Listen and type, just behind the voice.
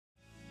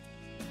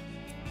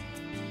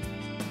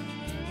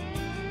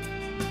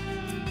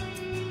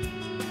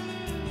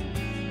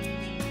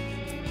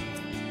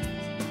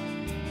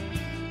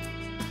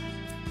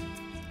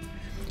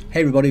Hey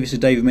everybody, this is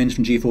David Minns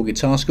from G4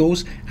 Guitar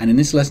Schools, and in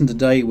this lesson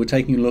today we're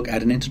taking a look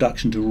at an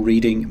introduction to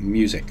reading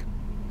music.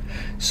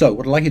 So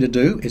what I'd like you to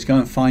do is go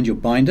and find your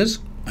binders,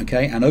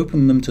 okay, and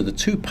open them to the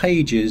two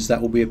pages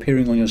that will be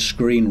appearing on your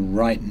screen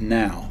right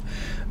now.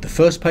 The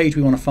first page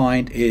we want to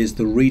find is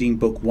the Reading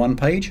Book 1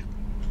 page,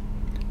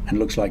 and it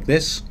looks like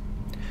this.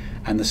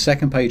 And the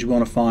second page we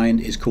want to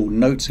find is called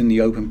Notes in the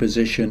Open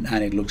Position,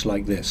 and it looks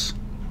like this.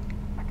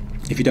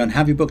 If you don't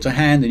have your book to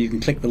hand, then you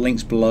can click the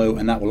links below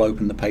and that will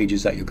open the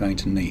pages that you're going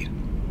to need.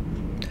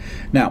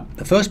 Now,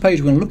 the first page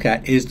we're going to look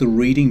at is the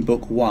Reading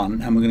Book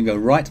 1, and we're going to go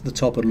right to the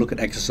top and look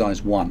at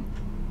Exercise 1.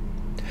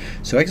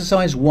 So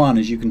Exercise 1,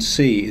 as you can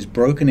see, is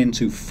broken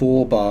into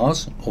 4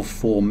 bars or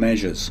 4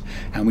 measures,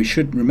 and we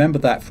should remember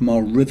that from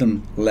our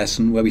rhythm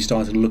lesson where we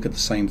started to look at the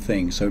same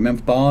thing. So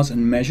remember, bars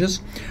and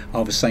measures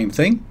are the same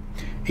thing.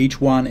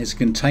 Each one is a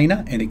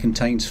container and it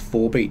contains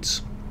 4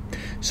 beats.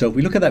 So if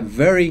we look at that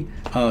very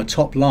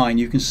top line,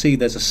 you can see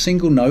there's a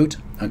single note,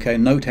 okay, a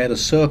note head, a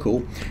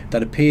circle,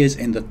 that appears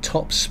in the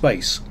top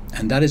space,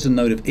 and that is a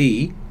note of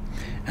E,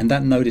 and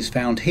that note is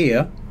found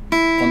here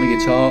on the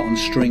guitar on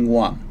string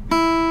 1.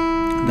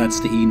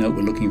 That's the E note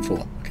we're looking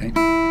for, okay?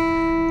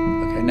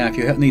 Okay, now if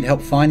you need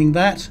help finding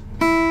that,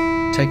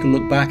 take a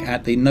look back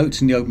at the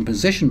Notes in the Open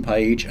Position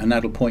page, and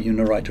that'll point you in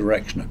the right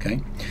direction,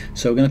 okay?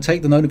 So we're going to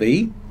take the note of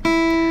E.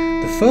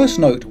 The first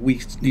note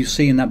you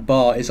see in that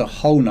bar is a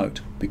whole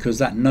note, because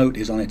that note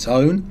is on its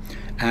own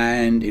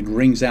and it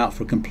rings out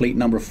for a complete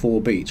number of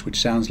 4 beats,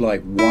 which sounds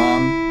like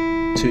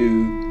 1,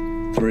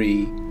 2,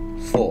 3,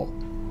 4.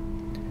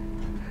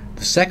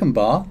 The second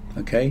bar,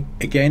 okay,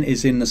 again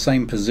is in the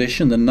same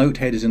position. The note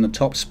head is in the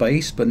top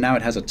space, but now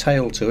it has a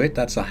tail to it.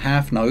 That's a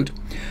half note,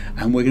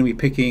 and we're going to be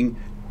picking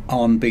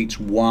on beats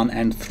 1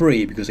 and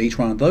 3 because each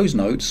one of those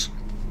notes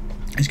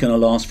is going to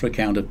last for a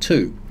count of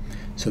 2.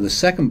 So the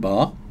second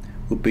bar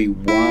would be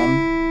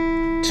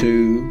 1,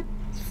 2,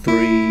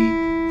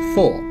 3,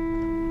 4.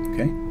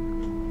 Okay.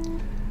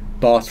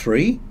 Bar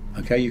 3.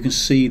 Okay, you can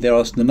see there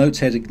are the note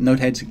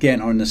heads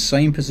again are in the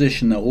same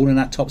position. They're all in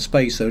that top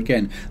space. So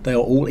again, they are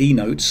all E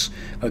notes.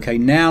 Okay,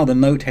 now the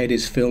note head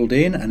is filled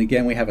in, and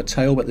again we have a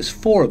tail, but there's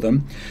 4 of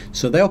them.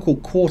 So they are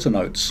called quarter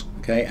notes.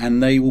 Okay,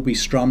 and they will be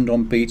strummed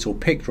on beats, or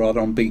picked rather,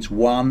 on beats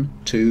 1,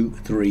 2,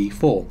 3,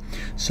 4.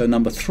 So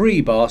number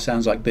 3 bar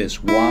sounds like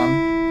this: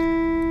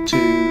 1,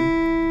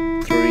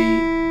 2,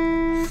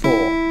 3, 4.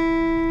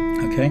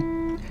 Okay.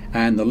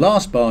 And the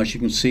last bar, as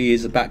you can see,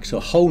 is back to a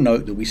whole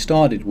note that we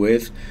started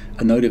with,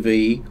 a note of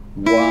E,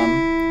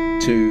 1,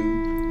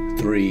 2,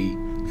 3,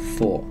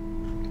 4.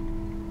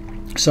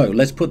 So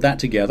let's put that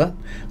together.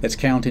 Let's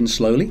count in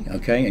slowly,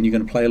 okay? And you're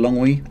going to play along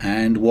with me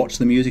and watch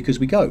the music as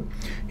we go.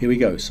 Here we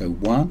go. So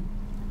 1,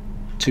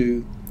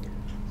 2,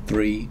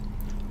 3,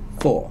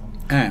 4.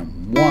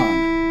 And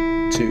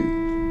 1,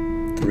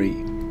 2,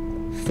 3,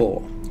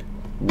 4.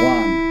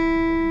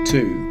 1,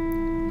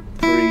 2,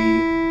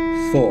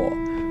 3, 4.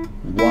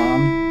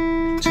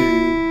 1,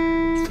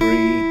 2,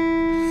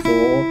 3,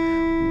 4,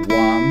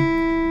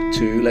 1,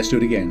 2, let's do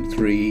it again,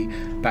 3,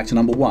 back to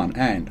number 1,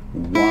 and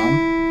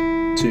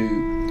 1,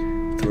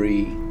 2,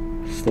 3,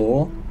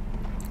 4,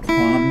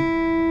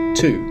 1,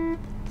 2,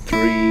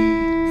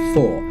 3,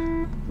 4,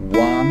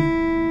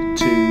 1,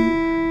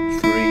 2,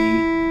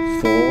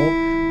 3, 4,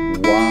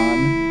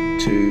 1,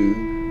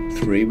 2,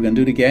 3, we're going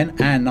to do it again,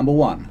 and number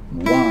 1,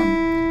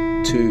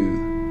 1,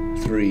 2,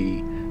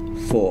 3,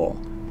 4,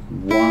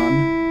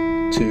 1,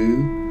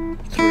 2,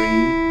 3,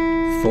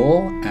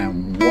 4,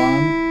 and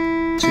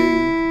 1,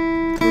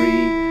 2,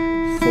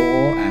 3, 4,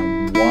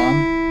 and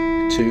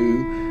 1,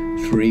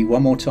 2, 3.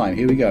 One more time.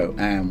 Here we go.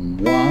 And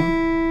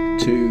 1,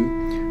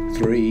 2,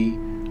 3,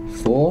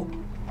 4.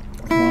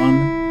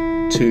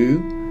 1,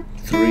 2,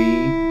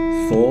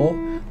 3, 4.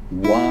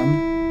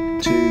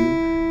 1,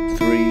 2,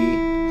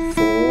 3,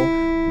 4.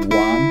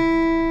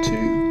 1,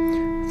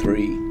 2,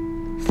 3,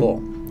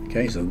 4.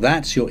 Okay, so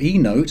that's your E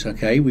note.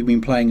 Okay, we've been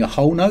playing a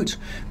whole note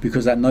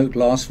because that note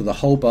lasts for the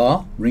whole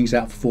bar, rings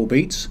out for 4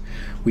 beats.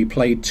 We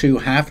played 2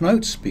 half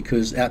notes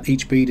because at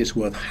each beat is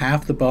worth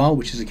half the bar,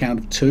 which is a count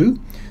of 2.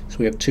 So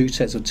we have 2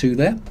 sets of 2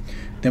 there.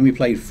 Then we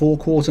played 4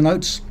 quarter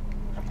notes.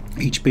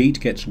 Each note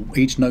gets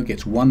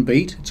 1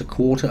 beat. It's a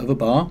quarter of a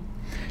bar.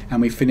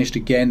 And we finished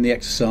again the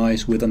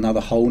exercise with another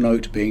whole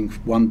note being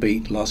 1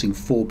 beat, lasting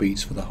 4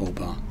 beats for the whole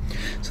bar.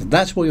 So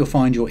that's where you'll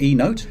find your E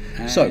note.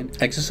 So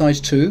exercise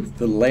 2,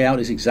 the layout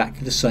is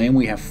exactly the same.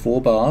 We have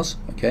 4 bars,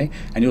 okay,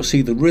 and you'll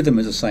see the rhythm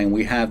is the same.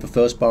 We have the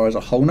first bar as a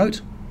whole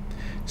note,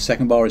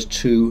 second bar is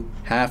 2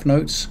 half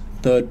notes,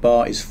 third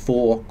bar is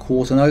 4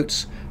 quarter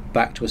notes,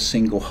 back to a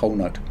single whole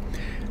note.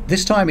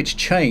 This time it's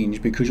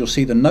changed because you'll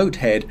see the note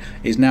head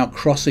is now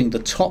crossing the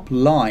top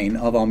line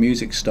of our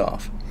music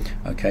staff.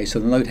 Okay, so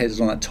the note head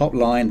is on that top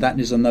line. That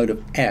is a note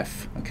of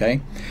F.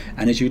 Okay,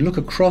 and as you look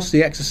across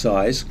the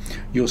exercise,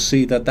 you'll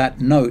see that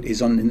that note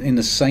is in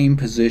the same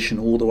position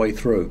all the way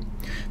through.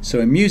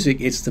 So in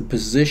music, it's the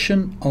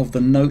position of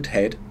the note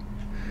head,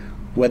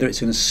 whether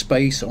it's in a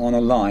space or on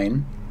a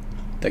line,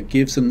 that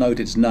gives the note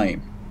its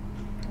name.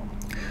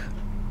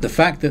 The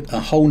fact that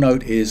a whole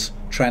note is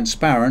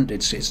transparent,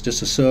 it's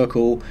just a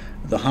circle.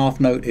 The half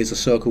note is a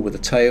circle with a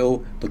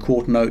tail, the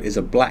quarter note is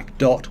a black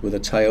dot with a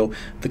tail.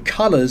 The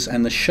colors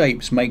and the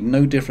shapes make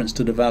no difference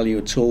to the value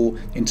at all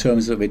in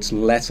terms of its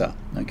letter.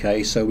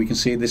 Okay, so we can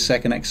see this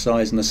second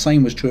exercise, and the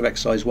same was true of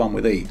exercise 1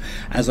 with E.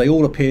 As they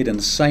all appeared in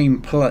the same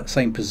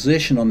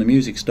position on the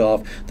music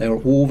staff, they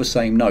were all the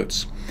same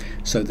notes.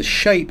 So the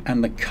shape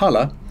and the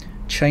color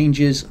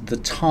changes the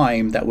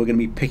time that we're going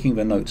to be picking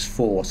the notes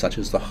for, such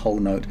as the whole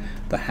note,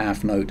 the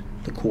half note,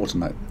 the quarter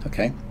note.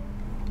 Okay,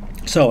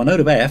 so a note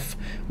of F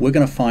we're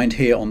going to find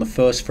here on the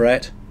first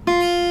fret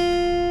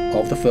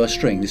of the first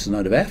string. This is a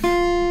note of F,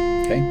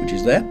 okay, which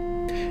is there.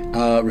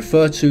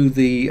 Refer to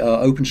the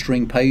open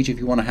string page if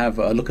you want to have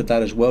a look at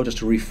that as well, just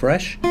to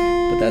refresh,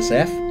 but that's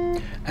F.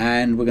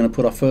 And we're going to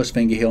put our first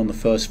finger here on the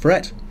first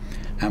fret,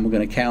 and we're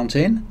going to count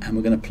in, and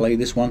we're going to play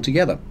this one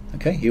together.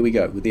 Okay, here we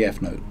go with the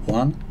F note.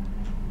 1,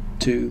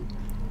 2,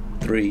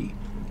 3,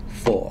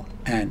 4,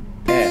 and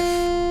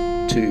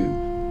F,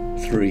 2,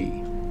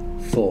 3,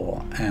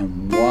 4,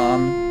 and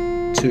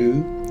 1,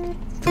 2,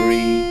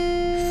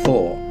 3,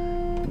 4,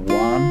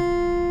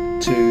 1,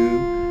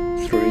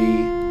 2,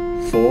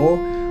 3, 4,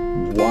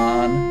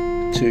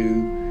 1,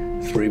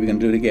 2, 3. We're going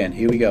to do it again.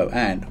 Here we go.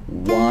 And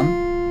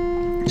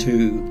 1,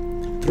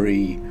 2,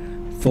 3,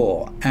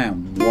 4,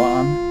 and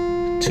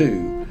 1,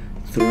 2,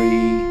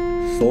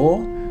 3, 4,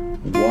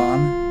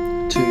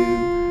 1,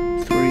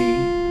 2,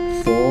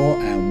 3,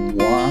 4, and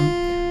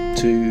 1,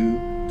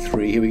 2,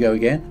 3. Here we go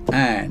again.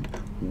 And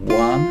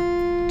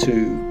 1,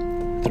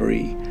 2,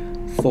 3,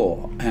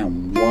 4,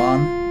 and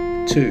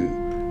 1,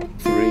 2,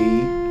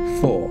 3,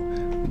 4,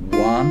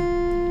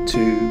 1,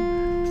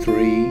 2,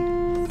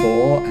 3,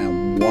 4,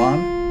 and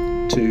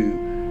 1,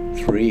 2,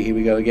 3. Here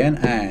we go again.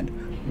 And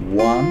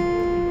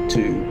 1,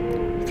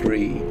 2,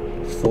 3,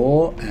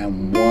 4,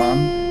 and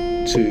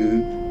 1,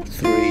 2,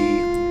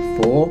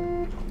 3, 4,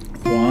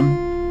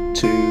 1,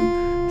 2,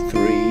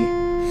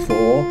 3,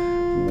 4,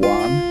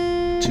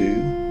 1,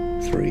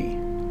 2, 3,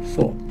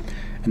 4.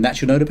 And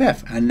that's your note of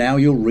F. And now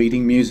you're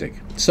reading music.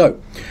 So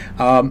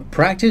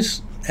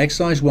practice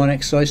exercise 1,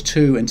 exercise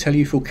 2 until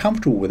you feel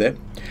comfortable with it.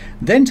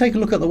 Then take a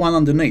look at the one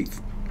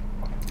underneath.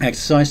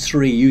 Exercise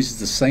 3 uses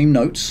the same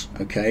notes,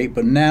 okay,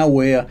 but now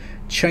we're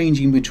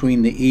changing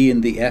between the E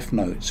and the F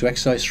note. So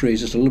exercise 3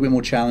 is just a little bit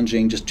more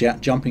challenging, just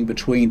jumping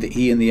between the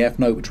E and the F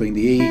note, between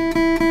the E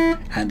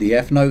and the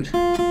F note.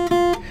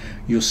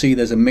 You'll see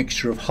there's a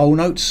mixture of whole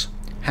notes,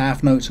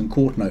 half notes, and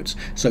quarter notes.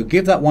 So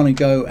give that one a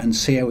go and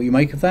see how you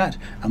make of that,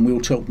 and we'll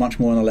talk much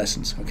more in the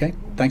lessons. Okay,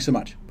 thanks so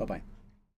much. Bye bye.